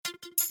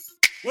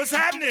What's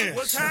happening?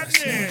 What's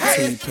happening?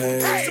 Hey, it's your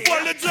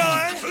boy Lil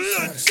Jon.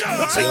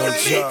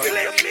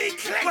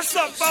 What's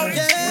up, folks?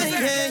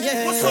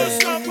 What's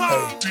up, Sean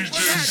Paul?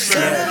 What's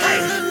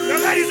happening? Now,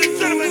 ladies and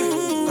gentlemen,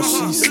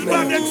 it's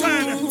about that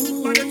time.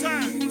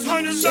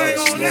 Turn this thing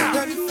on now.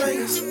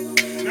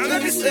 Now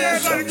let me see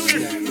everybody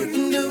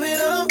do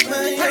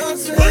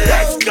this. Well,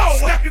 let's go.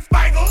 Snap your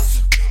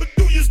fingers.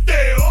 Do your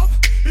step.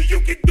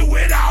 You can do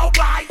it all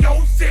by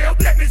yourself.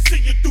 Let me see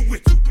you do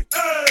it.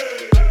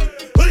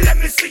 Let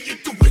me see you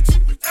do it.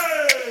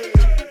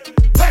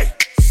 Hey,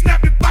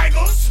 snap your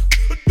fingers.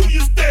 Do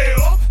your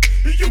step.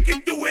 You can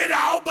do it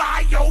all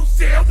by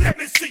yourself. Let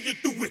me see you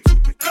do it.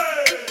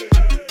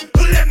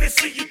 Let me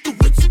see you do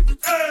it.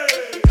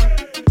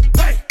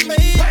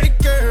 Baby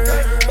girl,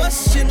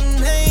 what's your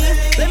name?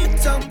 Let me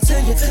talk to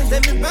you.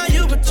 Let me buy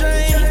you a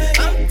drink.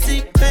 I'm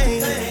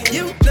T-Pain.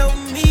 You know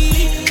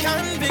me.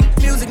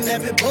 Convict music,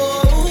 never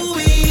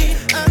boy.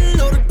 I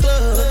know the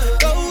club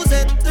goes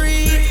at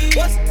 3.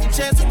 What's the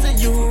chances of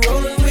you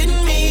rolling with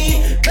me?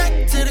 Back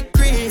to the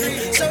crib,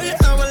 show you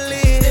how I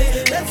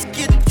live. Let's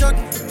get drunk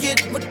and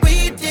forget what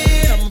we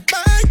did. I'ma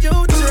buy you a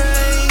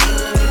drink.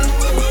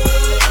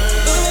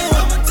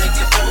 I'ma take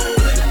it home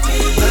with me.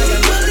 I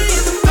got money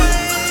in the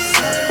bank.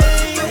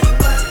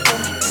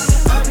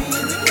 I'll be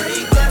in the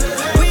great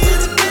Cadillac. We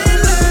in the bed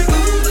like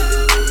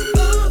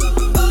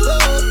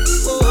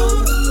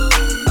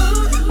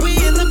we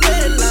in the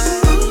bed like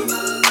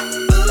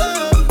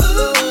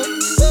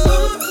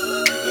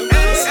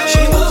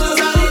She moves her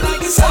body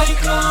like a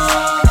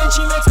cyclone, and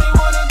she makes me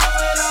wanna do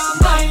it all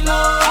night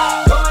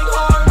long. Going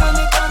hard when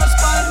they turn the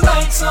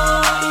spotlights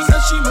on,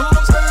 because she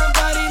moves her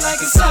body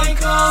like a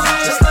cyclone,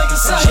 just like a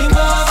cyclone. She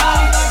moves her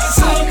body like a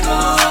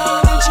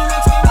cyclone, and she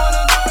makes me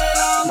wanna do it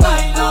all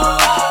night long.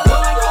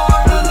 Going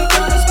hard when they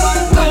turn the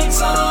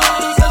spotlights on,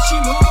 because she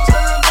moves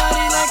her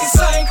body like a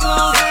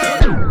cyclone.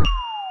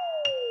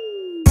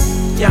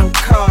 Young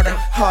Carter,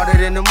 harder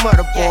than the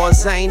mother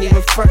boys. I ain't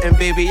even frontin',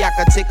 baby. I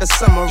could take a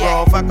summer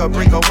off. I could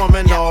break a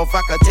woman off.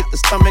 I could take the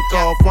stomach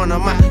off one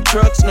of my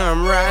trucks. Now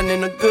I'm riding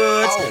in the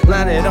goods.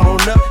 Line it on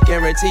up,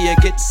 guarantee you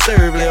get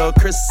served. Lil'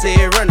 Chris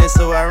said run it,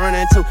 so I run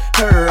into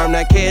her. I'm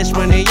that Cash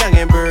Money young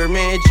and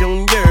Birdman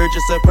Jr.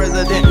 Just a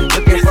president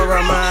looking for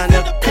a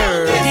minor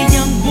curve. The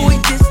young boy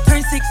just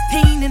turned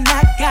 16 and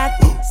I got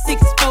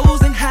 6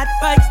 foes and hot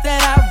bikes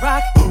that I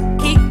rock.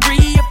 Keep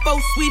 3 or 4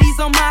 sweeties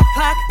on my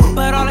clock,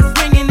 but all the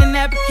swinging in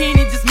that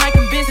bikini just might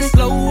convince me.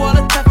 Slow all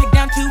the traffic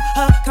down to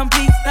a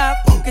complete stop,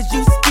 cause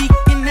you speak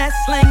in that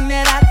slang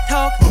that I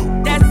talk.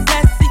 That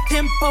sassy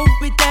tempo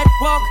with that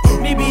walk,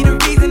 maybe the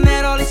reason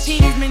that all the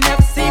cheese may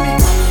never see me.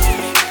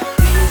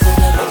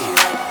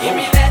 Give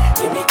me that,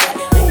 give me that,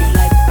 give me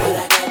like what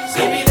I got.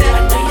 Give me that,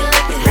 I know you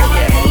like it how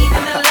I lean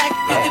and I like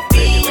it to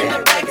be in the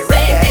back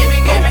saying give me,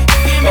 give me,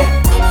 give me.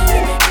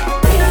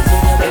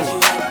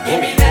 Give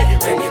me that,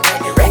 give me that,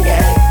 give me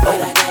what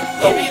I got.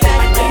 Give me that,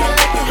 I know you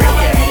like it how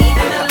I lean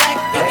and I like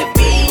it to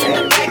be in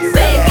the back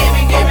saying give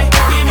me, give me,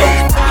 give me.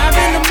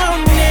 5 in the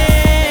morning,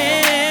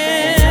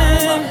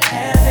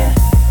 having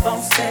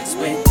phone sex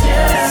with you.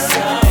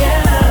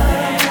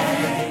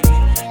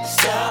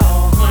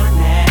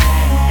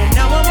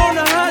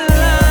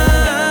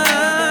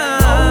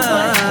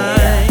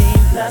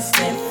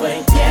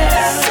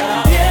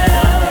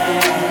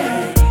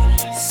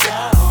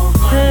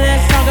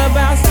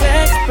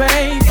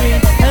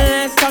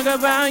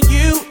 About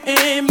you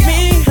and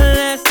me,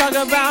 let's talk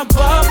about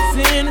bubbles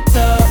in the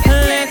tub.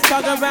 Let's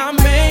talk about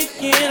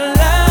making love.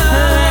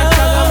 Let's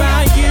talk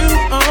about you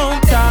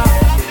on top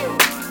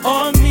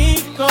or me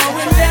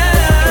going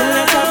down.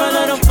 Let's have a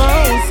little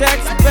phone sex,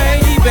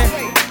 baby,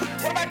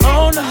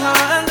 on the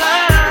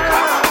hotline.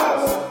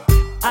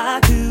 I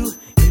do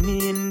any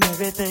and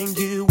everything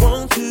you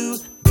want to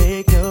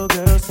make your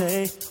girl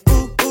say,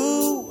 ooh,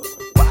 ooh,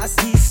 why is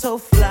he so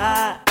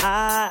fly?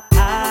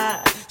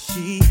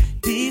 She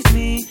tease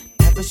me,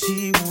 never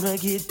she wanna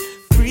get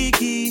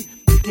freaky.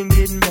 You can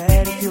get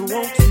mad if you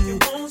want to,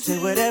 say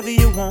whatever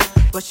you want,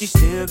 but she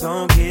still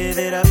gon' give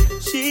it up.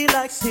 She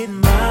likes it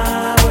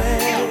my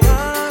way,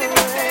 my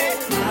way,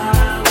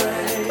 my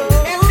way.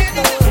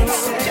 Can't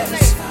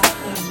satisfy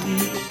her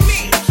need.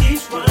 She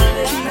keeps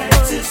running back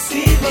to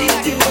see me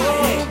do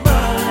it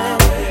my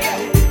way,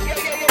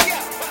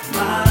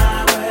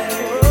 my way.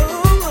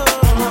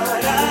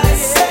 What I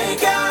say,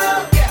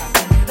 girl,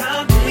 and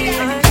I'm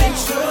in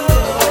control.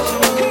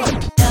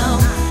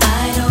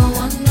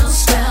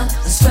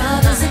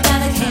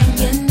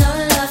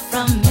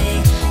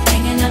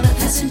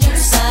 Passenger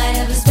side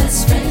of his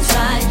best friend's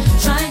ride,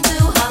 trying to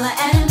holler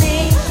at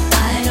me.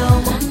 I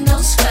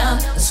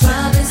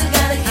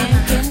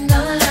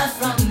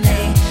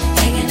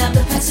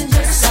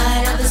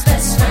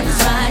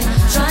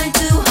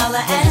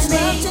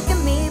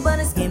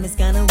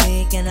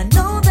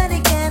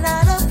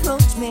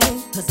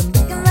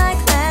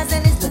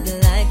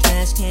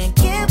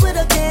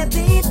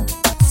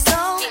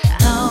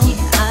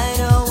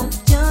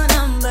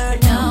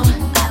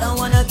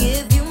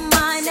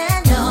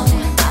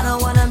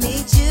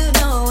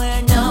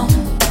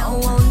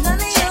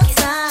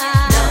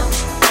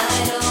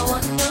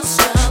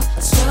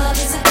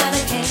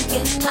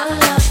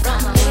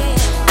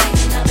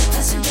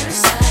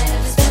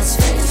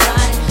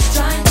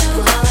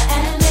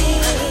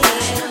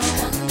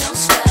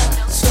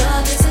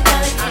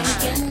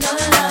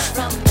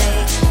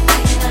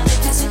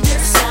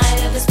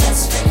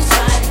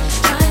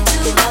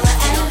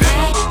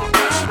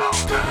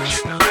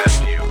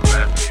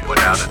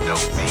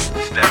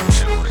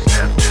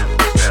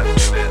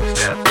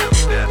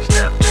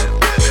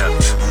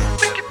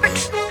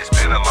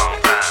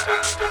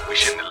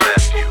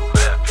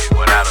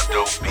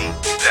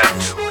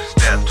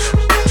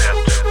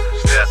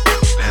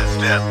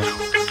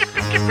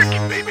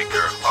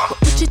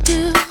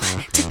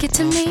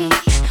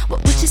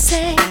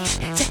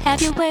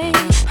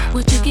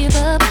you give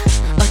up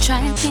or try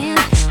again?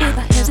 If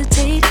I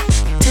hesitate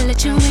to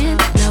let you in,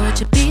 now would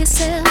you be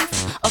yourself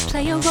or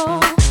play a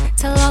role?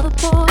 Tell all the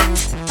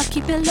boys I'll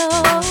keep it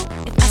low.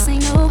 If I say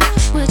no,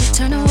 would you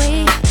turn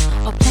away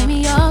or play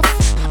me off,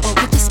 or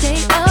would you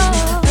stay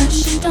up?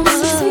 First you don't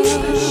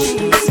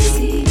succeed,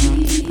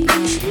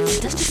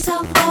 dust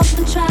yourself off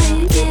and try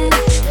again.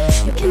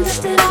 You can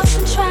dust it off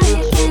and try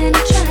again,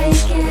 try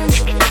again.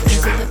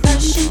 'Cause if at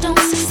first you don't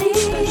succeed,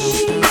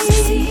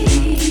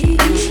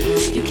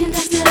 you can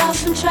dust it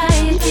off and try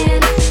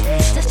again.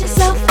 Dust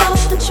yourself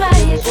off and try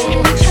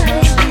again, try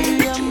again.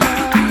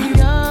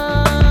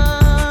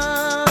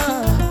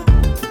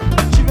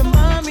 She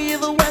remind me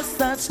of a West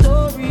Side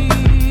Story,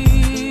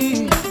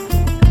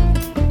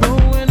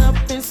 growing up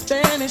in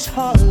Spanish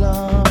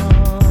Harlem.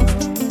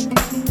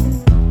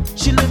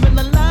 She living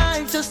a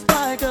life just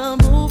like a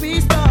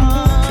movie star.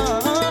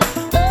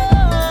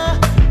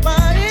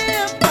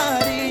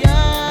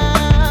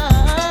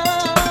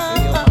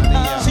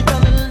 She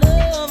fell in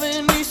love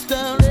in East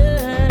LA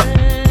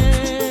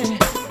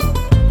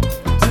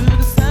to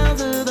the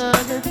sounds of the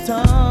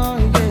guitar,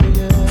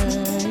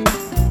 yeah.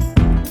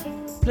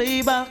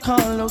 Played by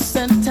Carlos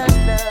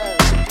Santana.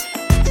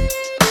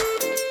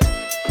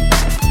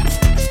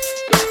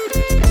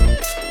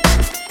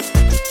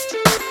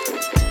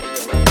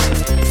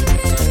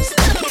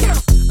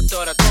 I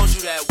thought I told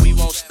you that we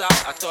won't stop.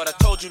 I thought I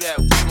told you that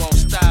we won't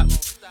stop.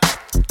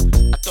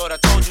 I thought I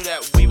told you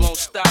that we won't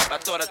stop. I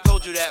thought I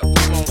told you that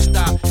we won't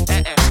stop.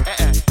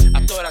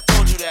 I thought I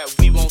told you that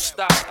we won't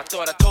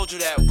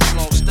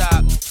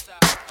stop.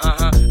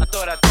 I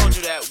thought I told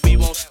you that we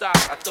won't stop.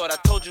 I thought I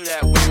told you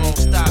that we won't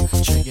stop.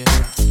 Check it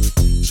out.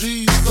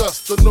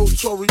 Jesus, the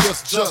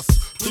notorious just.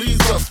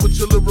 Please us with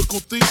your lyrical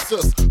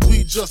thesis.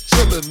 We just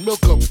chillin',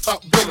 milk 'em,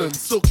 top billin',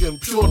 silkin',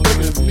 pure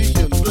linen, me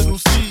and Little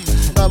C,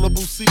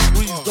 Malibu sea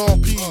breeze,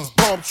 dawn peas,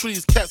 palm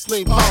trees, cats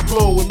named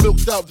Pablo and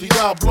milked out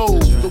Diablo.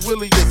 The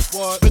williest,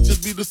 bitches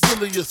be the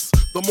silliest.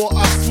 The more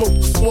I smoke,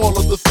 the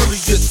smaller the silly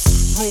gets.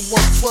 Room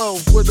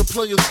 112, where the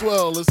players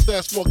dwell, and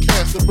stash more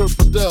cash than Bert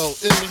Fidel.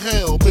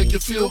 Inhale, make you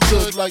feel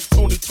good like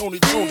Tony.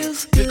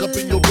 Pick up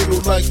in your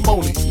middle like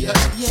Moni. Yeah.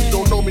 She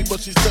don't know me,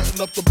 but she's setting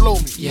up to blow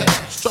me. Yeah.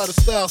 She try to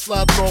style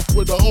sliding off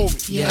with a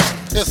homie. Yeah.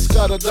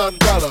 Escada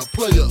Dandada,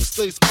 player,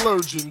 stay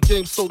splurging.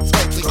 Game so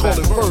tight, they call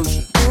it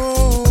version.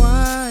 Oh,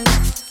 I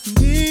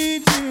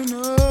need to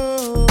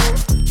know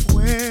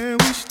where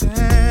we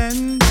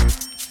stand.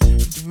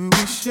 Do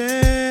we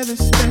share the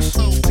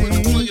special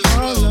thing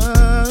called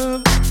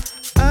love?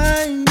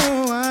 I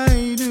know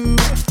I do.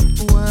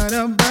 What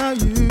about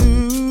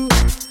you?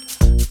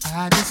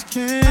 I just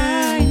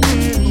can't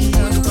get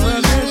enough of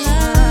this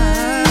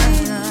time.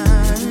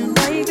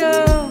 Where you go?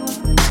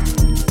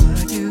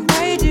 What do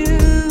I do?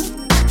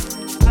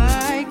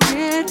 I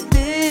can't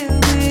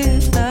live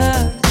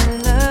without your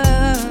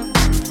love.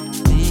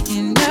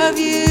 Thinking of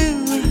you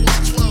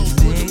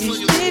makes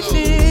me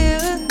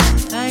feel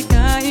like I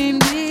am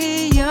the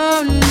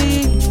only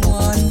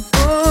one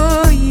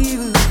for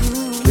you.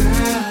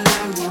 Girl,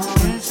 I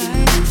want to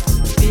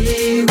be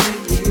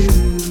with you.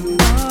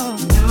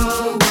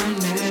 No one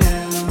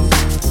else,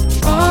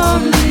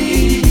 only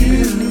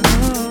you.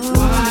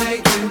 Why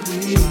can't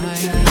we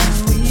just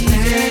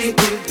make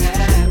it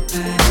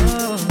happen?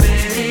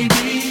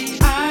 Baby,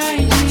 I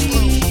need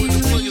you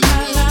in my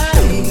life.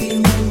 Baby,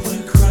 when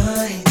we're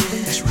crying,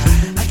 that's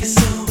right. I get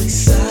so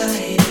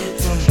excited.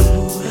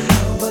 Oh,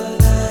 how I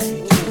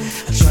like it.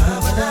 I try,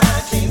 but I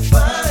can't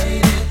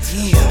fight it.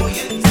 Oh,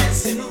 you're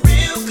dancing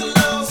real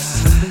close.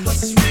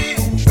 Plus it's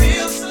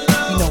real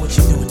slow. You know what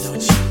you're doing,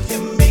 don't you?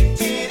 You're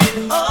making it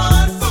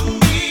hard for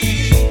me.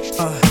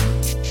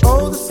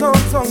 Oh, the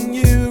song's on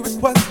you.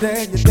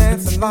 Requested you're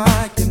dancing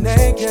like you're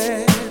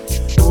naked.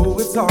 Oh,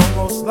 it's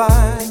almost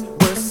like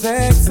we're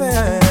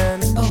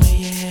sexing. Oh,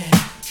 yeah.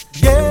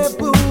 Yeah,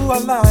 boo, I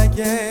like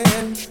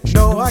it.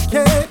 No, I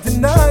can't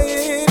deny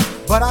it.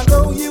 But I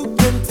know you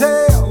can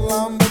tell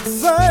I'm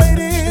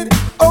excited.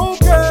 Oh,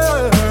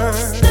 girl.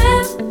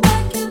 Step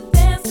back, you're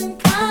dancing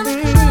kinda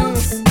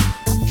close.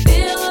 I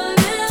feel a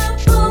little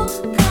pull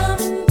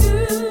coming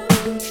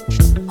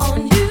through on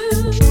you.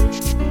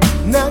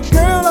 Now,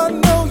 girl, I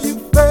know you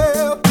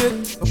felt it.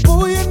 But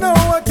boy, you know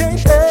I can't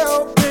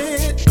help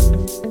it.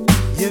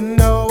 You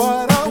know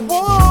what I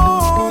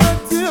wanna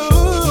do.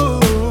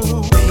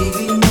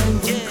 Baby, when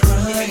we're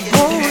crying,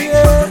 oh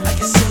yeah, I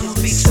get so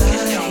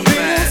excited.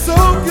 Feeling so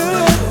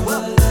good,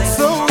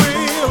 so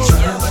real.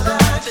 But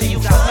I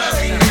can't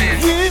find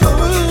you.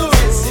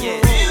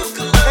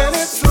 And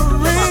it's so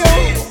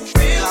real.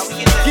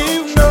 You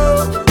know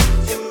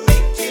you're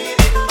making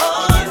it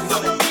hard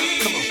for me.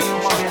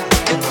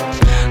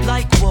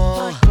 Like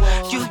what?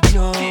 You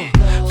know,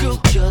 girl,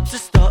 you're the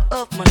star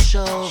of my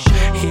show.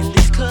 In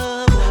this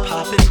club,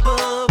 popping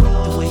bub.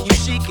 The way you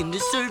shaking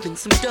is serving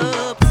some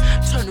dubs.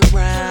 Turn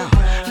around,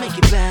 make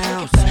it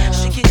bounce.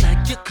 Shake it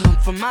like you come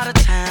from out of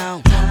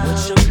town.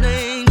 What's your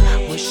name?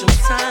 What's your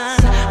sign?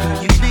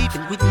 Girl, you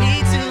leaving with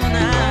me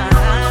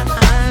tonight.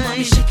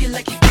 Mommy, shake it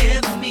like you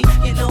care for me.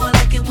 You know I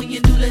like it when you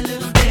do that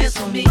little dance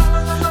for me.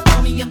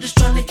 Mommy, I'm just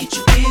trying to get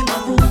you in my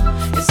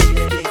room.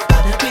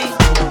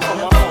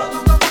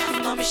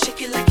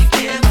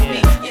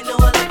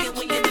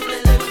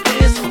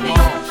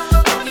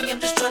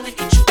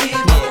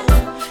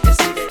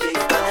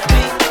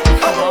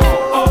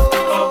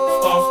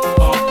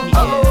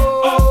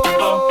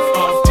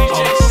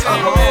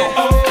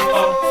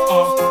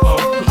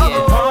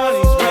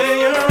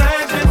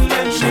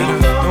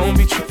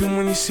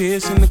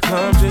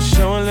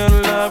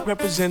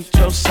 represent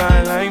your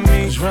side like me.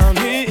 'Cause round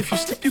here, if you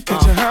slip, you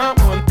catch a hot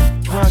one.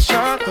 One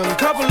shot, then a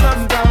couple of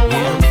them down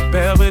one.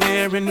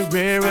 Belvedere in the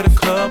rear of the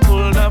club,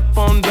 pulled up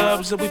on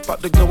dubs, and we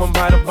about to go and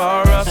buy the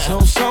bar up.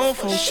 So,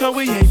 for sure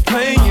we ain't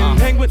playing.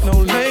 Hang with no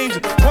lames,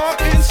 walk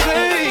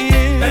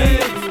insane. Hey,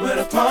 where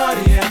the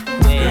party at?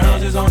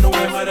 Girls is on the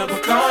way with a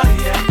Bacardi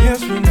at. Yes,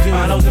 we do.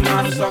 Models and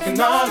models talking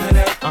all of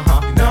that.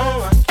 You know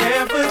I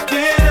can't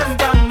forget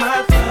about my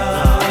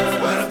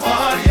love. Where the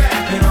party at?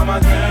 And all my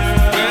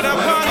girls. Where the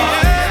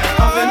party at?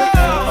 Up in the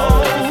club.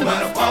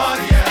 Where the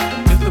party at?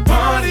 If the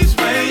party's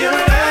where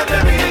you're at,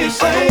 let me hear you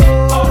say.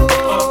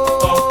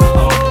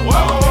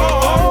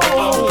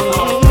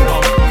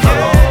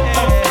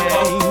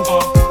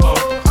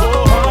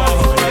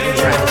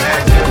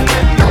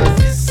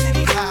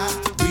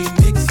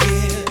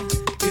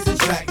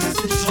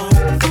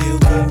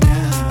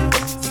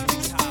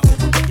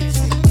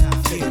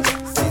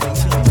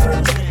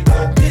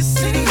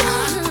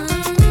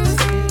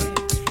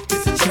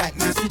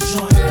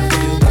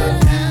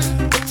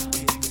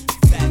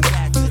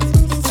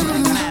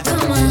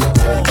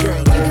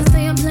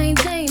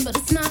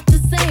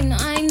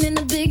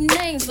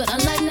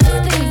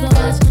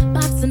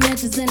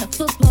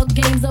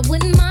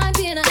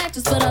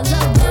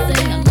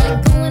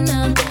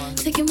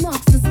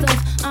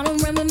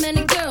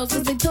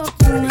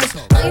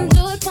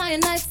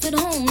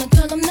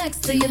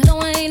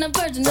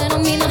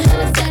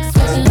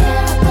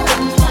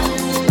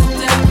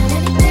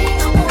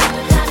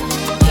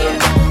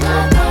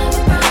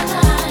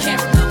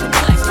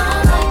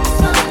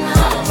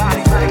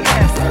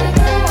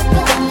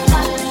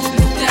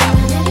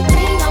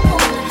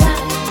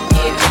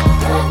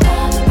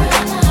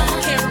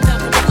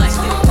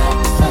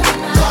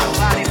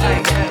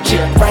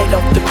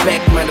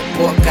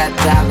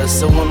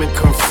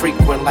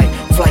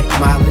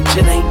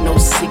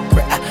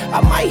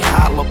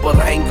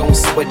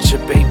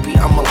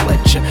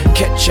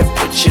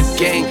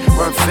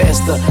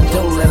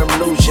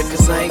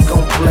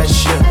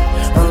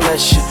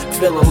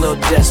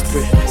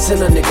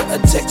 Send a nigga a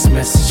text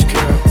message,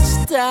 girl.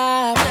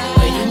 Stop.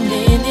 Wait a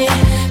minute.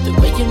 The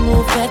way you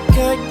move that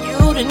girl, you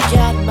done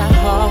got my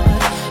heart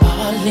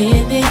all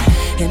in it.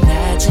 And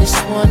I just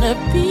wanna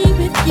be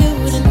with you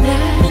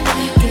tonight.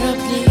 Girl,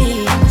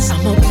 please.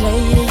 I'm a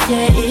player,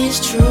 yeah, it's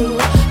true.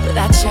 But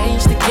I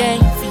changed the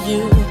game for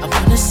you. I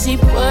wanna see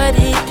what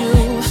it do.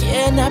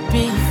 Can I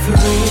be for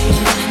real?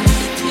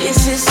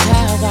 This is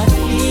how I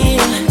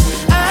feel.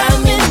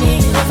 I'm in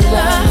need of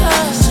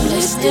love. So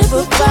let's dip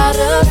up out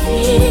of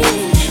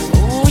here.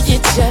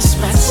 You're just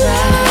my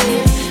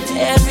type.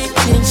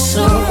 Everything's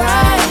so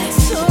right.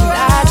 And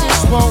I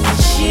just wanna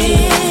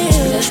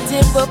chill. Let's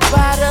dip up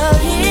out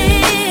of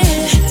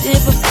here.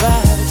 Dip up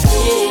out of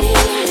here.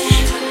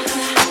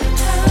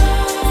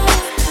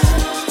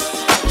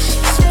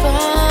 She's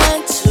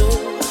fine too,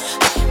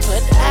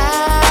 but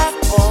I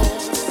want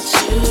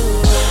you.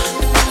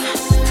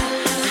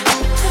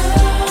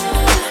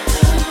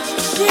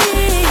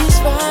 She's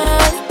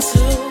fine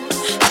too,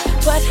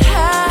 but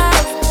I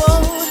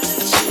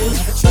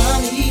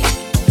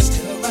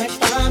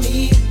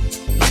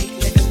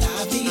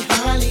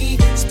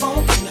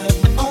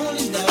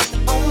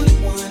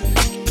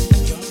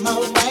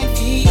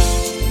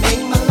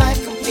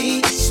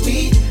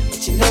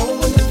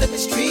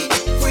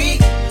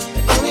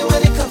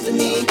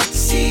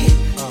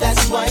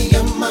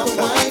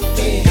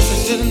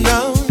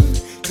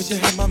you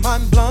had my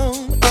mind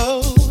blown,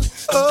 oh.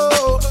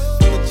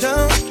 From the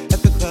jump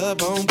at the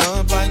club on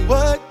bump, like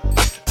what?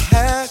 I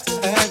had to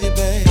have you,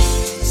 babe.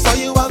 Saw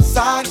you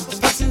outside, the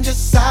passenger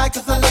side,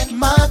 'cause I let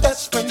my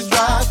best friend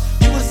drive.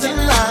 You was in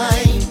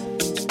line.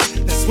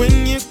 That's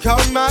when you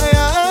caught my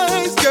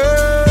eyes,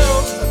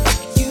 girl.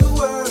 You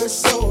were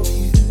so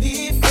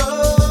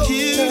beautiful.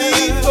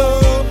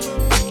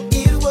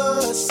 It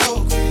was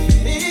so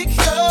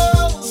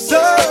critical.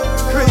 So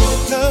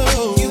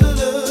critical. You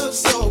look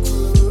so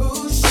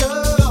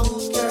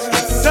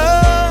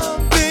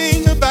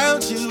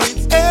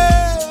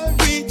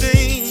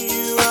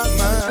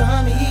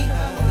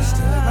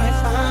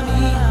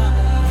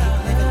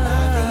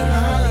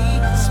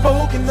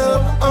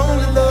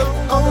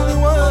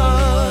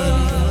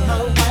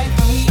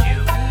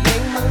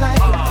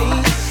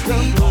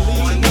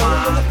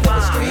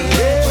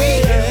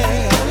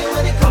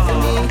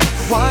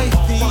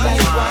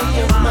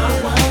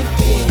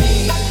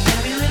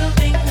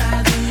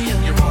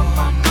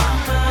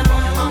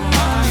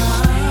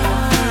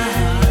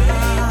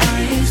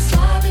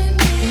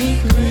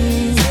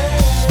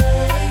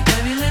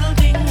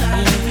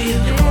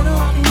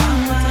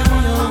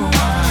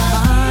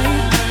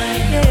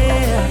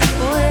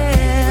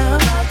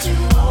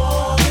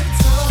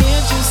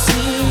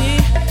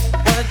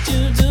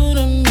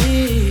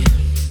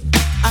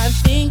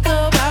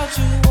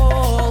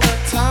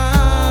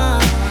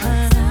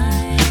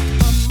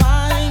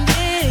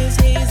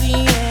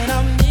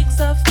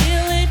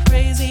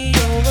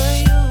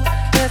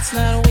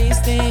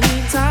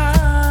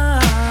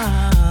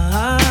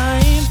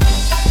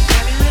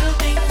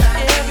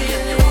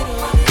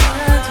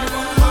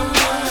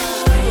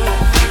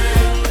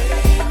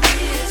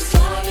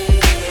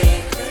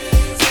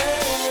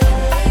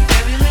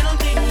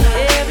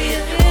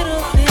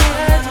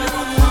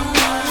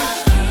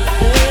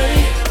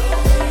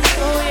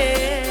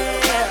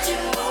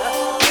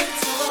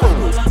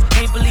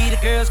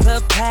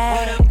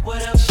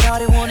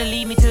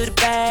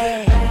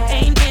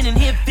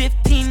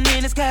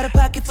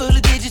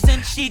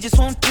just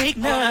won't take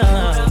none.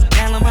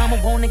 Now her mama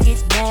wanna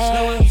get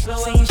mad,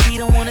 saying she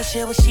don't wanna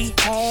share what she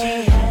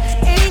had.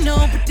 Ain't no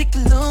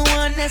particular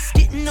one that's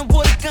getting the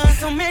water gun,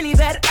 so many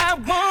that I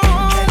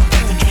want.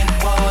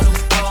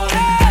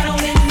 I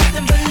don't hear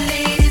nothing but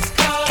ladies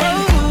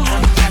calling.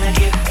 I'm tryna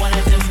get one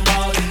of them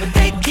all, but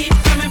they keep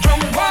coming from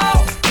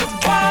wall to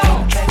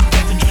wall. I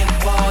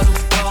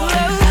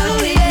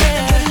don't hear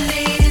nothing but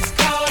ladies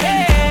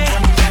calling.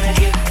 I'm tryna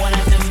get one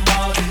of them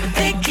all, but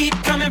they keep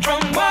coming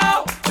from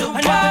wall to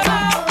wall.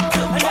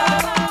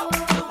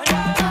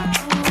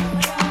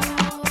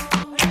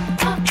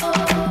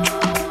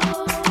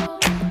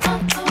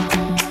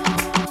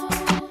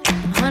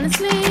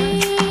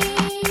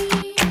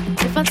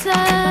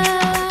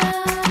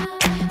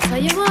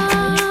 Tell you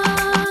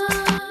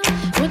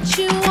what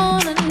you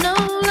wanna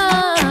know,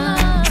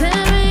 love.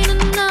 There ain't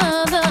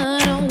another,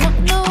 don't want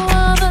no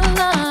other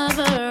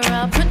lover.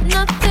 I'll put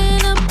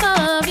nothing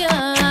above ya,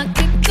 I'll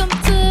kick 'em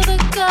to the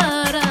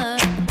gutter.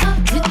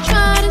 You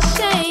try to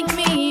shake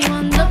me,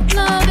 wound up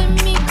loving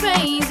me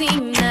crazy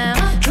now.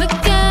 Look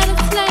at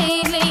us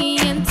lately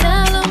and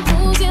tell 'em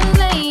who's your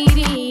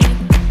lady.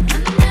 I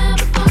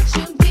never thought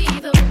you'd be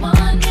the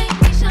one, make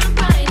me shine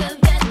brighter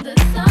than the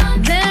sun.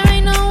 There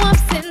ain't no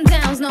ups and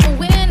downs, no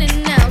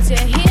winning outs,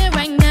 you're here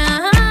right now.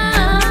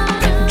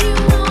 If you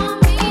want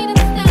me to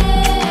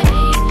stay,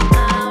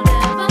 I'll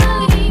never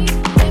leave.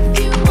 If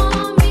you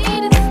want me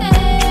to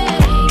stay,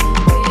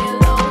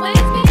 we'll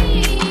always be.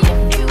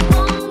 If you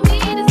want me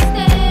to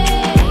stay,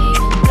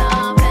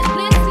 love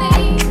endlessly.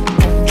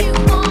 If you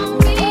want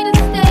me to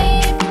stay,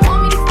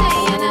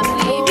 and I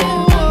believe you.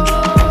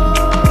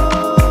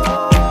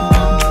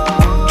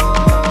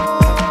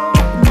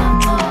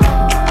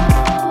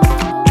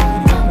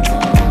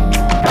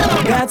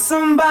 Got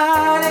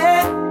somebody,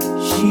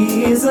 she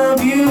is a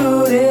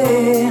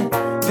beauty,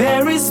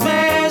 very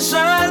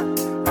special,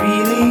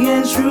 really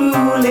and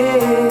truly.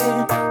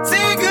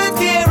 Take good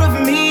care of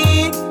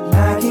me,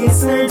 like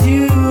it's her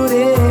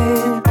duty.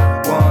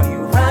 Want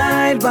you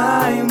right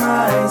by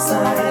my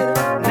side,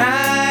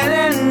 night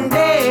and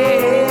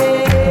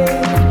day.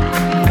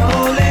 No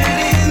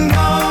letting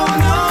go,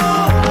 no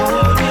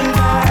holding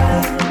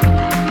back,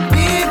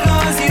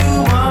 because you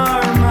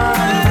are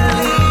my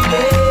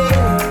lady.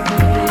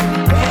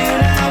 When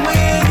I'm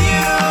with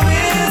you,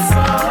 it's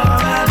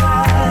all I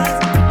got.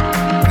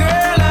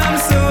 Girl, I'm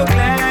so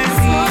glad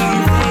we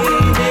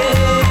made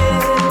it.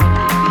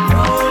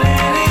 No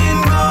letting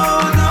go,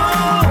 no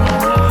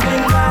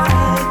holding back.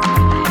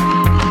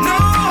 No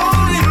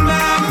holding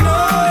back, no,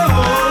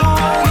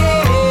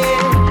 yeah.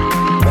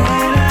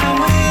 When I'm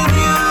with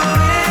you,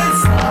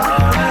 it's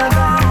all I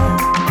got.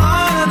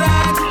 All of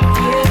that,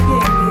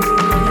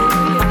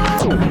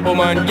 yeah.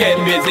 Woman, get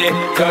busy.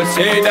 Just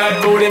shake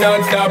that booty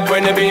non-stop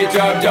when the beat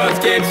drop.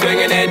 Just keep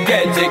swinging it,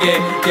 get jiggy.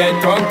 Get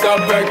drunk up,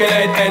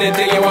 percolate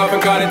anything you want.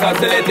 Because it's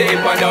oscillating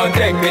if I don't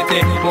take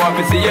pity. Want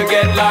to see you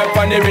get life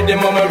on the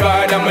rhythm of my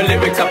ride. And my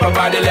lyrics up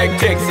about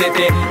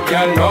electricity.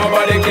 Girl,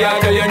 nobody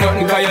can do you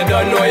nothing cause you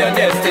don't know your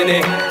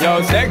destiny. Yo,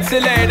 sexy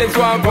ladies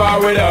want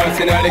war with us.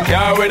 In the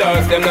car with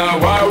us, them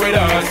not war with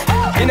us.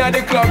 In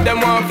the club,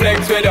 them want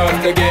flex with us.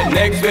 To get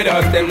next with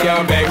us, them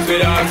can't vex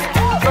with us.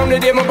 From the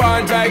day my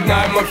bond to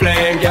ignite my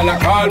flame. Girl, I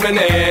call my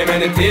name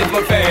and it is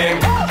my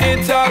fame.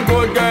 It's all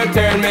good, girl,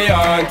 turn me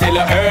on till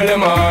I early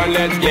on.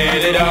 Let's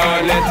get it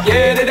on, let's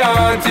get it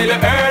on till I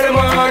early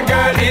on.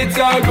 Girl, it's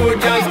all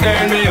good, just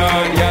turn me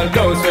on. Girl,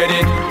 don't sweat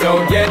it,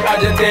 don't get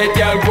agitated.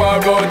 Girl, go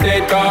and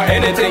rotate, cause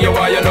anything you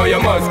want, you know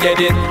you must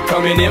get it.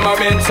 Coming in my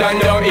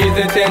mention, don't ease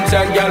the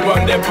tension. Girl,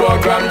 run the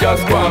program,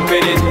 just go and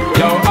fit it.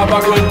 Yo, have a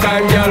good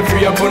time, girl,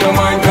 free up on your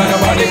mind. Cause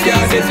nobody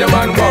can this, your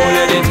man won't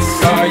let it.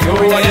 Cause you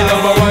are the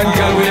number one,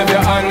 girl. Wave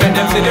your hand, let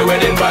them see the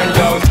wedding band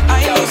out.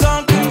 I lose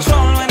all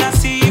control when I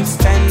see you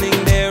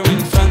standing there in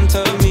front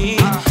of me.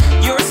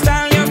 Your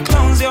style, your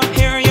clothes, your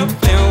hair, your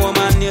flair,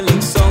 woman, you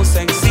look so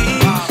sexy.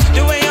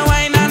 The way you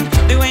whine and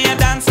the way you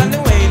dance and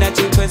the way that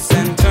you twist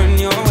and turn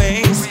your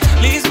waist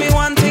leaves me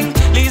wanting,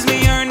 leaves me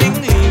yearning,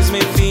 leaves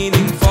me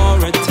feeling for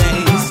a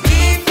taste.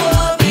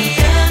 Before the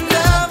end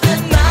of the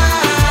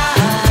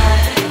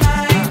night,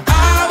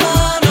 I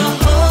wanna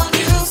hold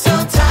you so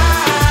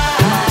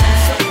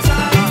tight.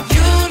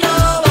 You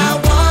know I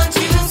want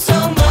you so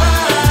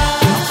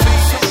much.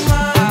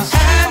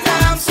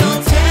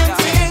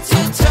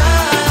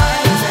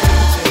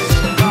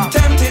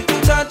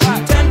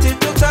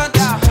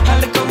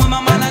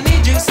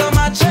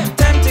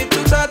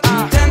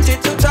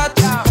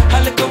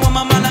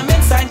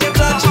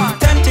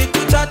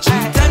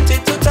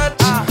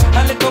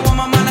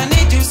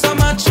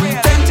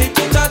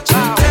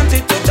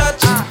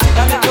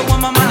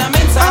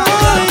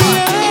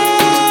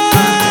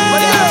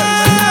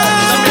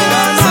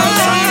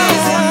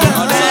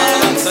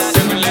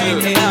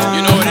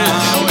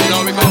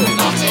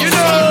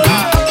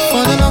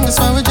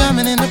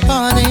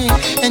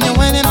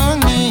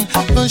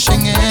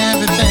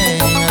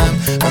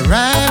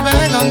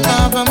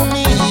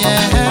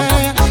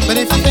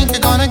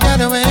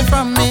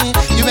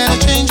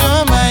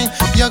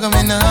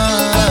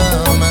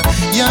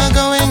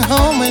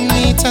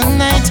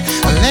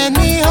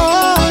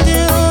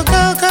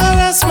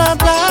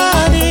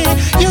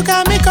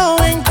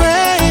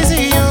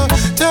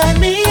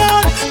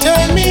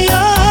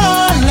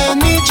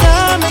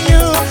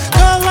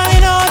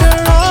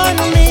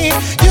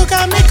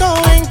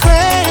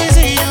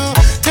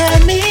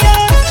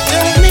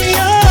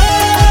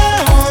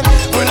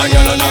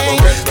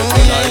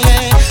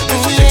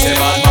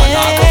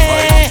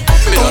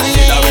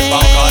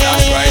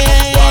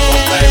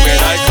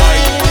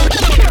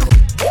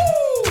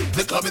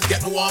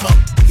 get me warmer.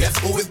 Guess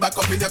who is back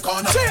up in the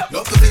corner?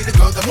 Love to see the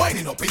girls them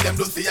winding up in them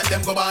Lucy and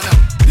them Gabbana.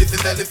 This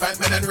is Elephant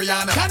Man and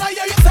Rihanna. Can I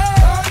hear you say?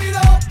 Turn it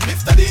up,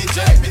 Mr.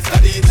 DJ, Mr.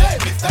 DJ,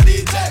 Mr.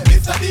 DJ,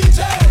 Mr. DJ.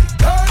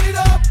 Turn it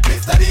up,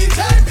 Mr. DJ,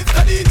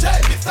 Mr. DJ,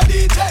 Mr.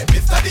 DJ,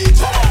 Mr.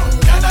 DJ.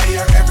 Can I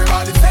hear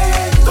everybody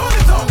say? Turn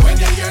it up when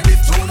you hear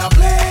this tune I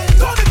play.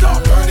 Turn it up,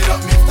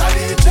 Mr.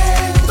 DJ.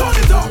 Turn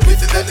it up,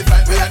 this is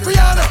Elephant Man and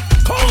Rihanna.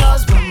 It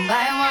goes 1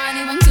 by 1,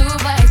 even 2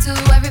 by 2.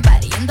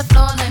 Everybody in the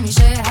floor, let me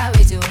show you how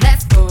we do.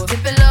 Let's go,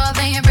 dip it low,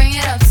 then you bring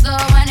it up slow.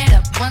 Run it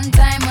up 1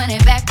 time, run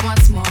it back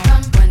once more.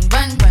 Run, run,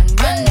 run, run,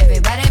 run.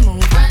 Everybody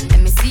move, run.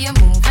 Let me see you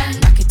move, run.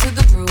 Rock it to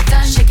the groove,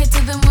 done. Shake it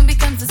till the moon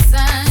becomes the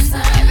sun.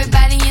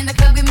 Everybody in the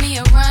club, give me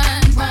a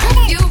run, run.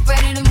 If you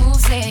ready to move,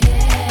 say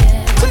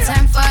yeah. 1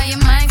 time for your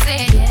mind,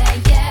 say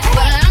yeah, yeah.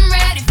 Well, I'm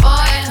ready for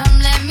it,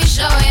 let me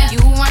show you.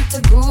 You want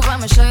to groove,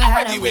 I'ma show you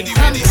how to move.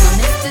 Come on,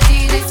 it's the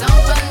DJ, song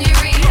from the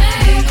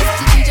replay.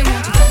 Mr. DJ,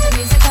 won't you turn the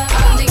music up?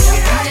 All the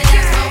girls in the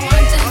dance floor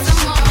wanting some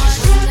more.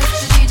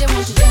 Mr. DJ,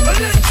 won't you turn the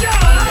music up?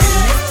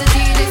 Mr.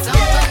 DJ,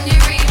 song from the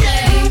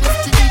replay.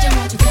 Mr. DJ,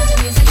 won't you turn the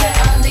music up?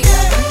 All the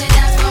girls in the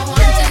dance floor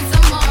wanting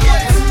some more.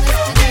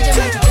 Mr. DJ,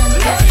 won't you turn the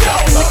music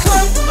up? In the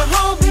club with my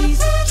homies,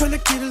 tryna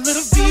get a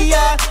little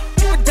VI.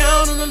 We're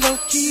down on the low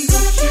key.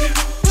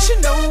 You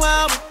should know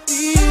how it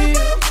feels.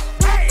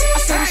 I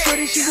saw the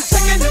shorty, she was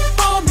checking up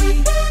on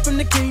me. From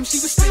the game, she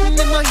was sitting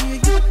in my ear.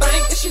 You would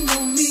think that she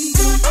knew me.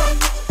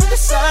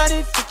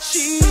 Decided to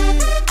cheat.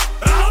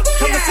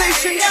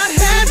 Conversation got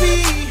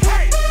heavy.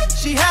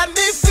 She had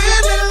me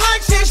feeling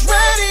like she's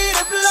ready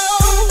to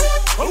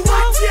blow.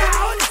 Watch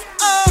out!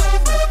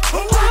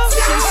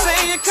 She's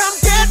saying, "Come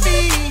get me."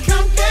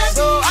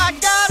 So I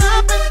got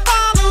up and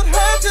followed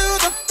her to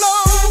the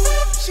floor.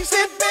 She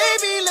said,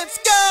 "Baby, let's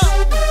go."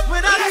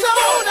 When I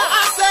told her,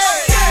 I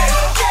said,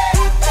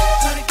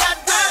 Shorty got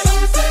right.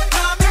 She said,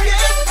 "Come and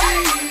get me."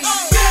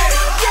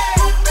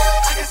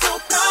 I got so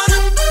caught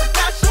up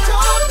that she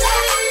told me,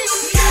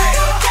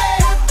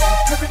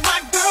 "Look at my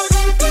girl,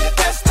 she be the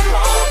best of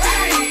all me."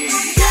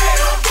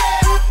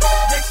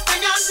 Next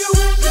thing I knew,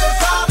 she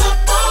was all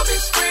up on me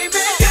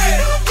screaming,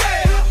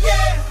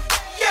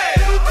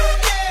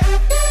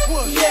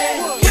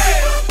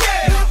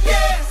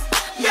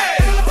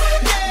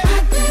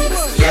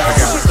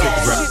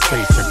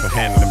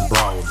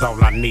 All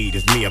I need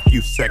is me a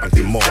few seconds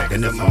and more,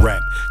 then it's a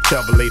rap.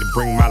 Tell the lady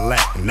bring my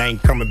lap, and I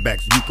ain't coming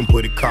back, so you can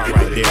put a car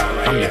right there.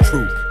 I'm the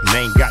truth, and they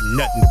ain't got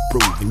nothing to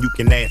prove. And you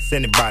can ask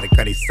anybody,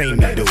 cause they seen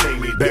me do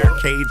it.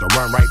 Barricades, I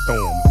run right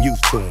through them, I'm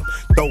used to them.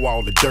 Throw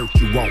all the dirt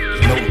you want,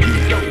 no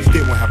use.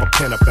 Still won't have a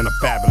pen up in a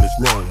fabulous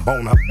room.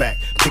 Bone her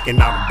back,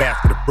 picking out a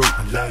basket of fruit.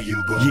 I love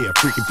you, boo. Yeah,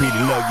 freaking Petey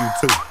love you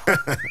too.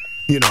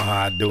 You know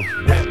how I do.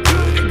 That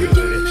good, good.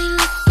 You may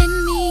look at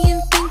me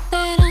and think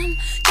that I'm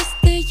just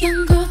a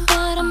young girl,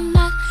 but I'm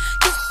not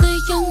just a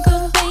young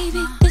girl,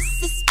 baby.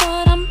 This is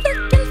what I'm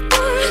looking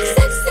for.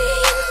 Sexy,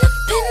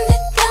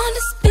 independent,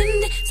 gonna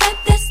spend it. Type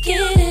that's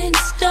getting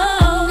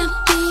started. Not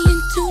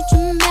being too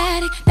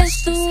dramatic, that's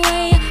the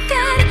way I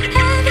gotta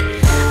have it.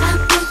 I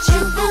put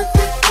you on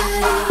the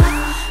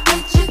body,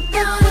 what you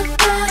thought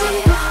about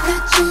it.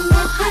 Got you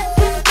all hot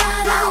and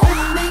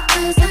bothered,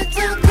 because I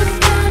talk about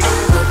it.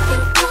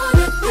 Looking for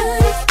the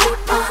goodies,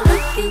 people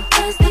looking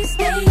 'cause they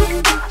stay in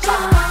the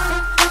jar.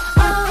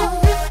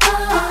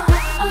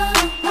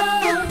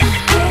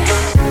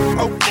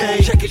 Okay,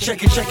 check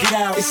it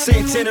out. It's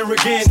Santana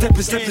again,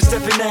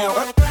 stepping out.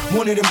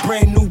 One of them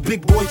brand new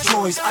big boy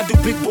toys. I do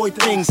big boy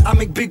things, I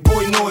make big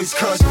boy noise.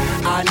 'Cause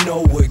I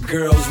know what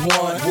girls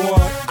want.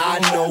 I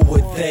know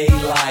what they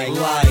like.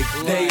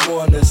 They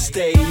wanna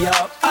stay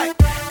up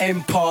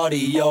and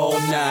party all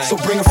night. So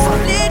bring a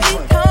friend. Let me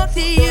talk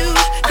to you,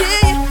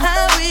 tell you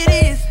how it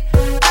is.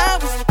 I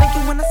was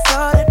thinking when I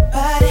saw that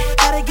body,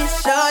 gotta get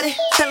shorty.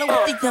 Tell her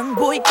what the young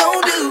boy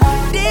gon' do.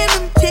 Damn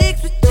them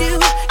chicks with you,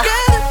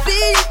 gotta be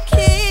a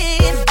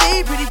kid.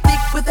 Stay pretty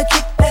thick with a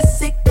kick that's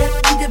sick, that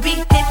need to be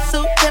hit.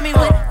 So tell me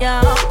what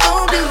y'all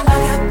gon' do. I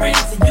got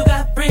friends and you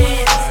got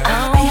friends.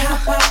 We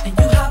hop out and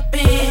you hop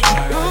in. I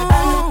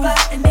look fly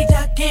and they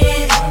jock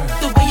in.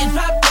 The way you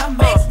drop down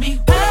makes me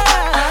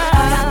wild.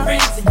 I got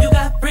friends and you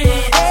got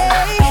friends.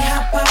 We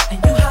hop out and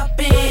you hop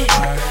in.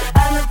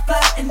 I look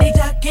fly and they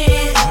jock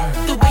in.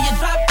 The way you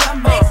drop down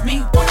makes me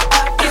wanna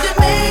pop. Get your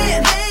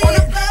man on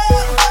the floor.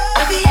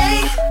 If he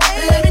ain't,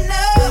 let me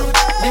know.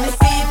 Let me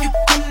see if you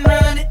can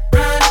run it.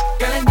 Girl,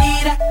 I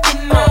need I can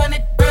run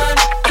it.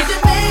 Get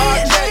your man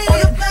on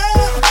the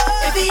floor.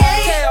 If he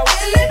ain't,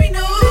 let me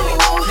know.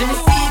 Let me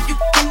see if you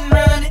can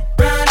run it.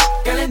 Girl,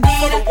 I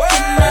need I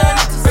can run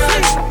it.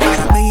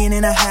 $1.5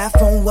 million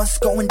on what's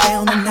going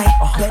down tonight.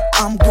 Bet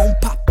I'm gon'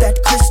 pop that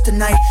Chris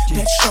tonight.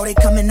 Bet sure they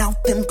coming out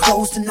them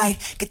clothes tonight.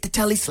 Get the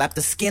telly, slap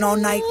the skin all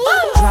night.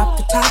 Drop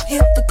the top,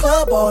 hit the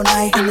club all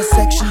night. In the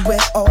section where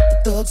all the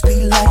thugs be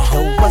like,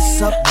 yo,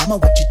 what's up, mama,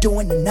 what you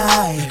doing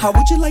tonight? How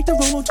would you like to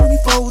roll on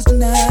 24s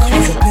tonight?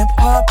 It's a pimp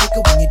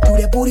heartbreaker when you do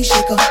that booty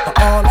shaker.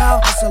 But all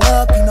out, hustle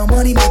up, be no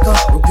money maker.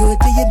 We're good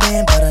to your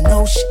man, but I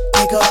know shit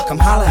nigga. Come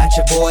holla at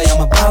your boy,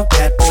 I'm about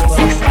that paper.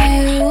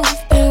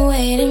 You've been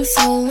waiting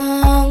so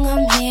long, I'm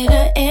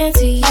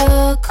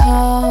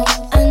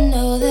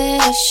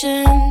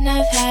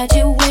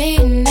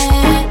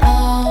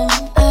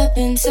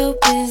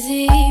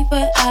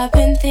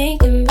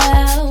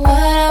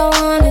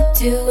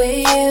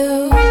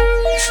you.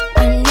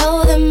 I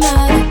know them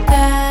other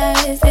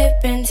guys,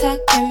 they've been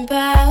talking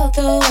about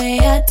the way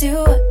I do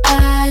what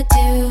I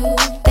do.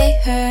 They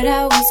heard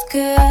I was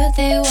good,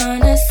 they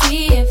wanna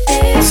see if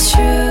it's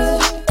true.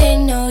 They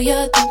know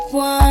you're the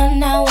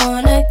one I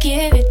wanna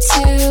give it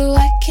to.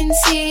 I can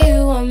see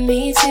you want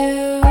me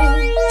too.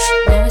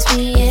 Now it's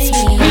me and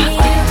you.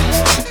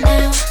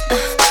 Now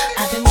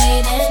I've been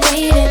waiting,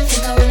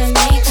 think I wanna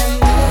make a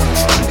move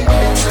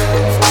now.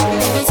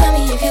 Baby, tell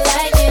me if you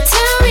like it.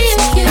 Tell me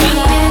if you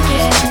like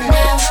it.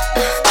 Now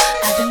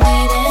I've been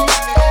waiting,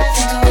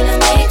 think I wanna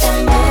make a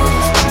move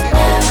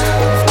now.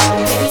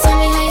 Baby, tell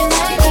me how you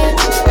like it.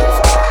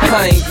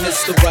 I ain't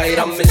Mr. Right,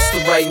 I'm Mr.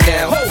 Right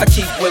now. I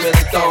keep women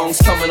in thongs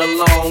coming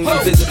along. You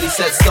visibly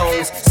set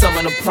stones, some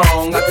in a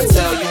prong. I can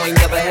tell you ain't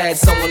never had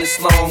someone this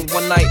long.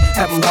 One night,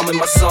 have them humming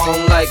my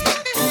song like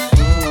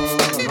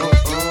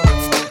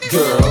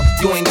girl,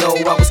 you ain't know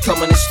I was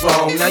coming in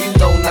strong. Now you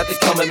know not to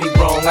come at me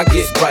wrong. I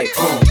get right,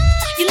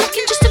 You're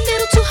looking just a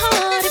little too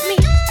hard at me,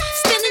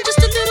 standing just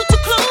a little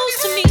too close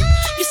to me.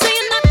 You say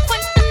you're not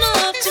quite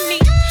enough to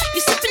me.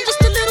 You're sipping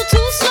just a little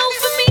too slow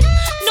for me.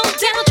 No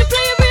doubt you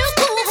play it real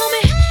cool,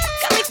 homie.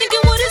 Got me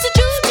thinking, what is it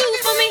you do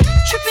for me?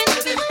 Tripping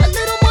a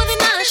little more than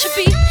I should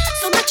be.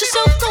 So let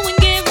yourself go and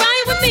get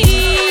right with me.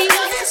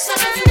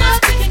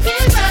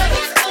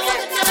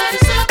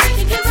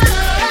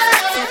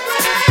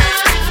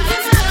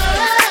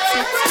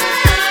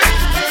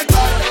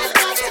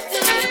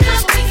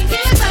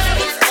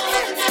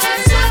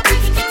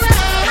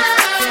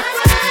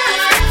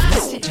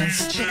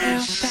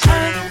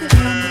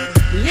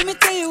 Let me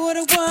tell you what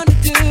I wanna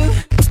do.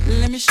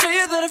 Let me show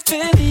you that I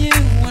feel you.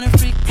 Wanna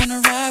freak,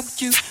 wanna ride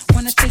with you.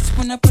 Wanna taste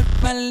when I put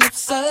my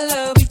lips all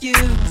over you.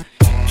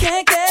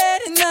 Can't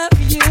get enough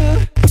of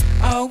you.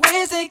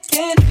 Always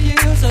thinking of you.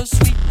 So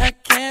sweet, I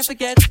can't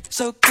forget.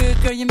 So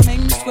good, girl, you make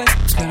me sweat.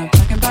 What I'm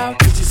talking about,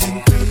 bitches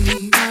and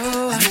cream.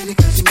 Oh,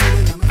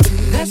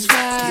 that's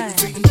right.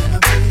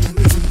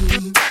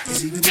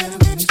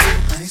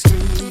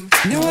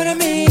 Know what I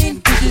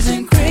mean? Bitches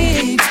and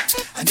cream.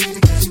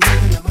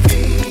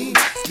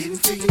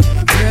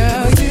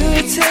 Girl,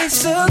 you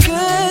taste so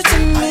good to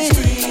me.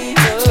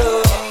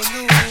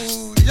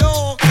 New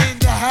York in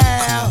the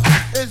house.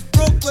 It's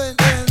Brooklyn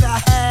in the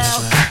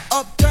house.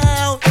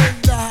 Uptown in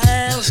the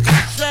house.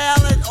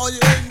 Charlotte, are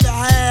you in the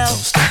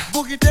house?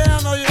 Boogie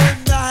Down, are you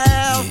in the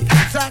house?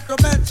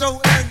 Sacramento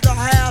in the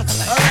house.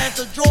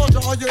 Atlanta, Georgia,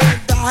 are you in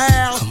the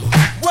house?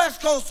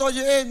 West Coast, are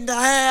you in the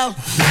house?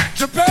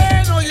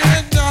 Japan, are you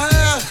in the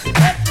house?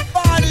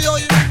 Everybody, are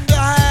you in the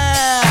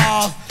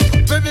house?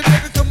 Baby,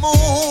 baby, come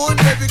on,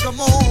 baby, come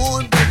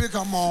on, baby,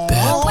 come on.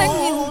 When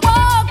you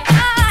walk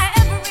by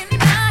every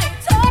night,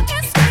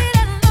 talking sweet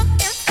and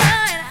looking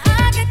fine, I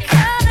get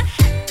kinda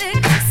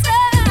hectic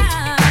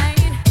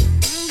inside.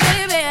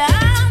 Baby,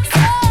 I'm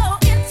so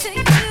into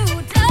you,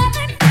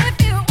 darling. If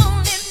you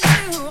only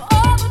knew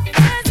all the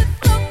things that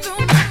flow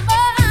through my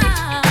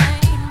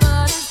mind,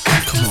 but it's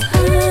just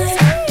a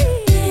sign.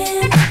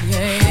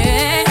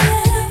 Yeah.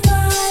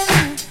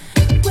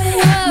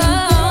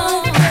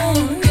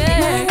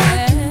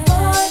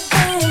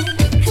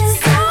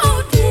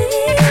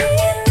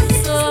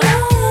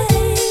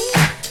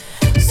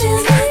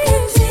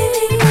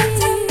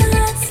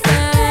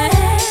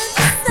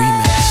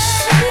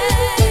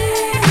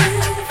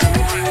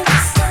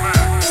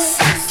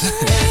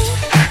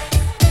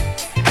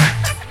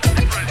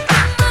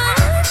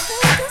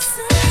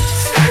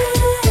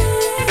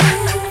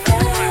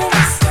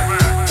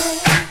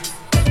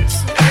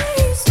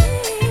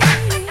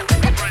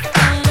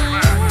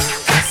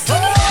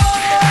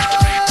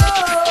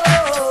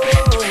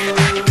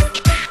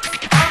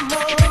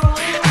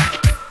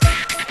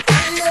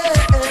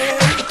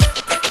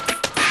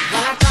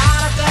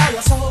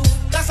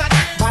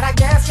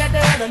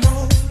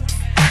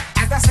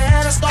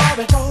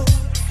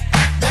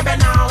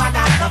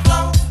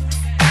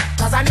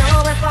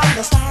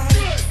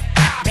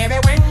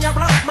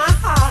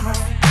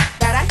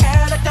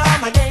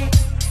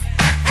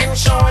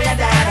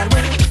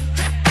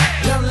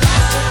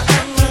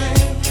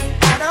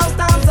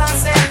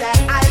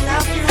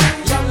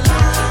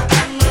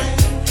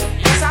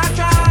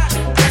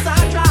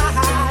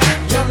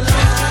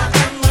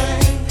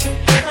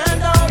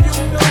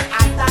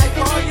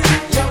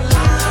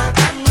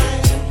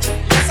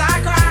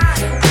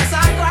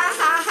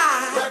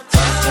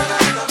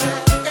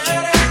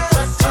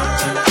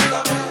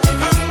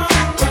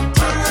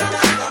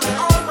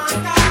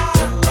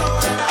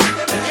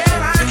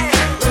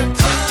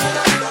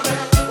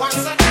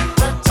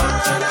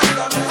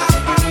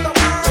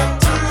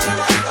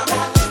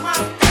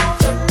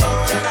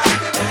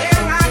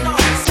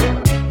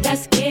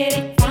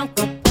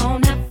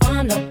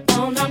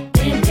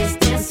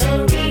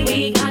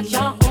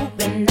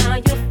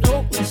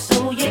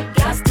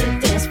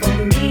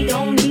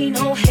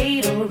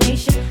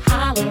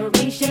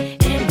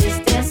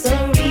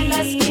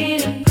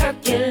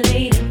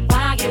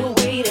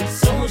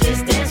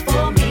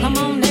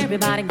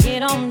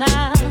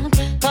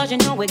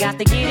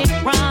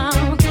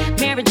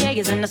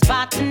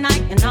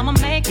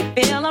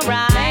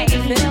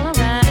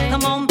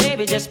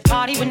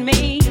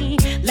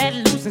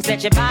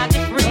 set your body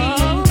free.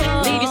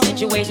 Leave your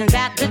situations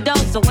at the door,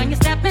 so when you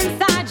step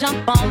inside,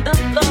 jump on the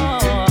floor.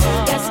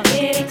 Let's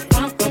get it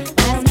funky,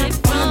 let's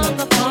get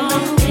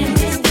funky in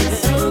this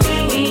dancery.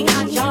 We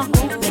got y'all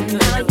open,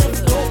 now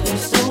you're open,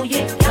 so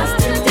you got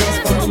to dance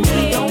for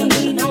me. Don't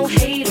need no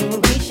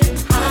hateration,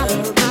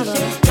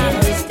 holleration in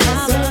this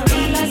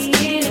dancery. Let's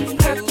get it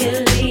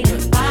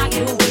percolating, while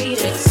you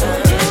waiting, so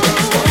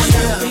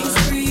let's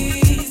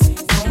freeze,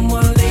 no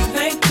more late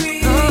night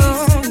crease,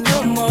 no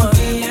more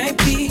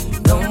VIP,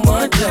 no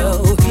more dough.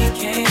 We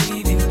can't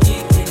even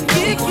kick it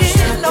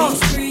no more.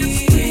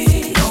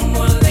 No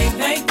more late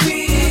night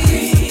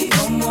crease,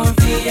 no more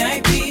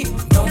VIP,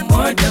 no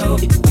more dough.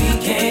 We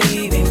can't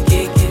even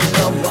kick it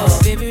no more.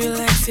 Baby,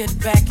 relax, sit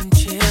back and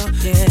chill.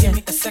 Yeah. Give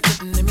me a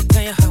second and let me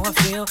tell you how I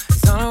feel.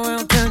 It's all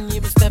around town,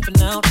 you been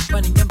stepping out,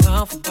 running your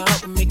mouth about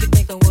what make you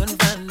think I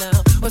wouldn't find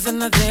out.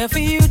 Wasn't I there for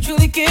you,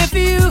 truly care for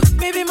you?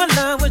 Maybe my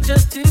love was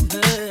just too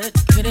much.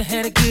 Could've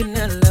had a good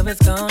now love is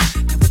gone.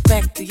 Now we're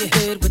back to your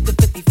head with the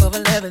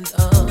 5411s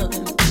on.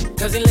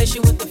 Cause he lace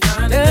you with the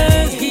fine thing.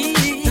 Does he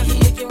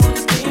make you wanna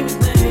scream his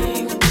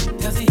name?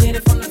 Does he hit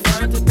it from the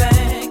front to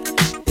back?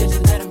 Did you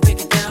let him break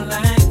it down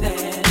like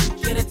that?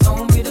 Should've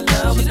told me the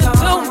love was gone.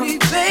 Told me,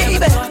 baby.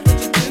 Never thought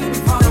that you do me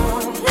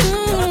wrong.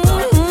 Never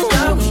thought that your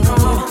love was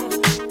strong.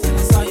 Till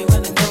I saw you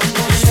in the no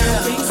more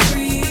shopping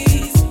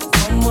sprees.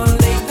 No more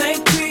late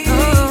night crease.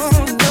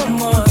 No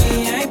more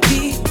VIP.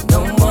 No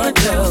more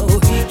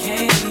dough. He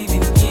can't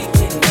even kick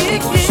it.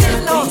 No more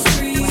shopping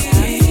sprees.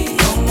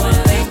 No more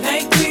late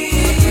night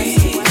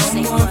crease. No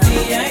more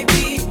VIP.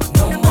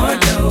 No more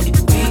dough.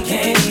 We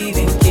can't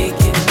even kick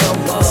it no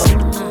more.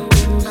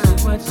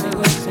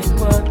 Say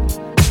what?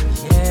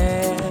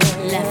 Yeah.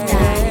 Left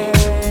Eye,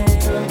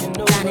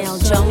 Donnell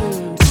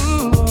Jones.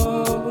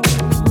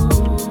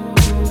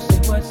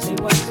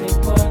 Say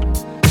what?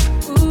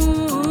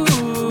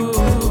 Ooh,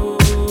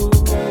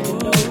 girl, you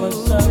know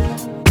what's up.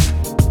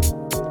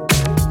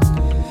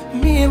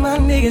 Me and my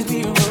niggas be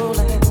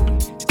rolling,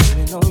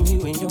 steaming on you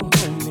and your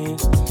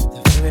homies.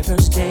 The very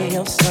first day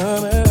of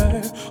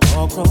summer,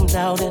 all chromed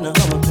out in a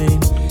Hummer,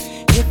 baby.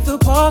 Hit the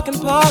park and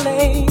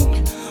parlay.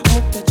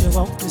 Hope that your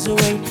walk is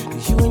away.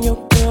 You and your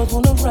girls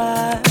wanna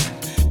ride,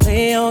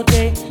 play all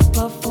day,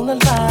 puff on the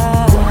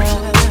line.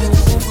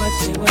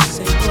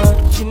 Say what?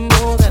 You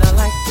know that I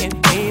like it,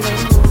 baby.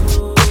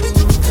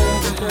 Girl,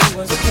 you know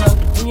what's up,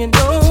 and you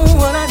know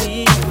what I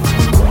need.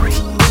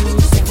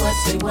 Say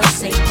what?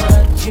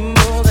 You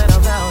know that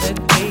I'm out it,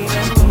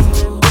 baby.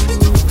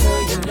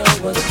 Girl, you know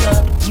what's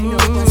up, you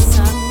know what's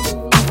up.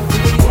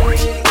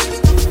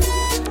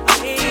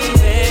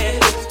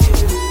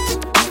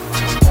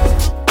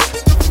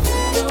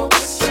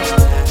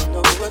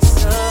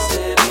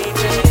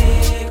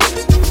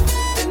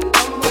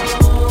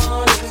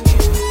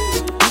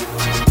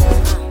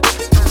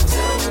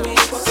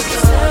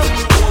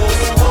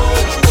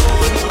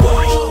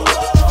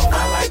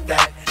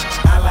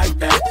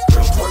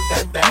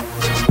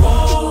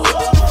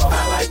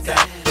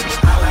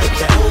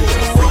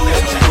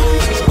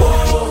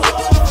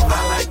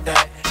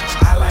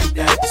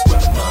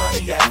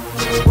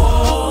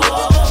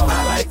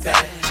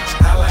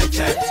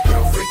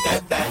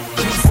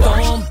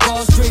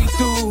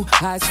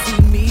 I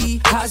see me,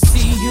 I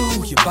see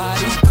you, your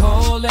body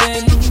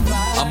calling.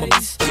 I'ma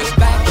get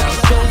back, I'll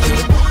show you.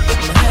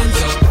 Your hands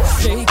up,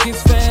 shake it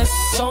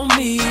fast on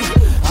me.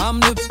 I'm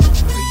the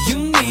you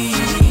need.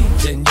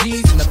 10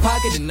 G's in the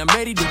pocket and I'm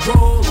ready to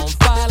roll. On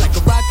fire like a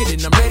rocket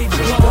and I'm ready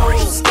to roll.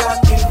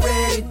 Stop, get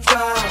ready,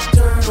 drive,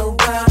 turn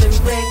around and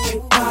make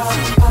it pop.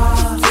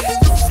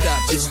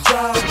 Stop, just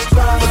drive.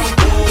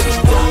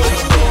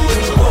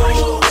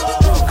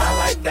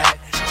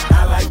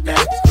 I like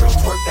that, girl,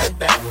 work that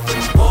back.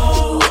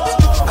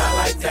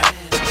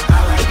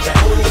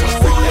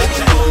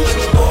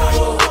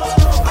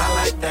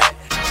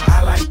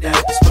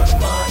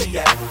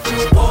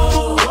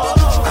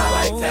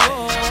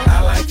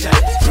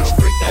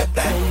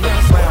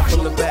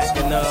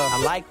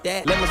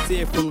 That. Let me see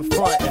it from the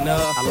front, and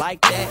I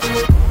like that.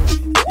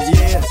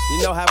 Yeah,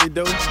 you know how we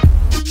do.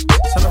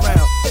 Turn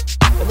around.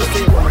 Let me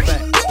see it from the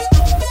back.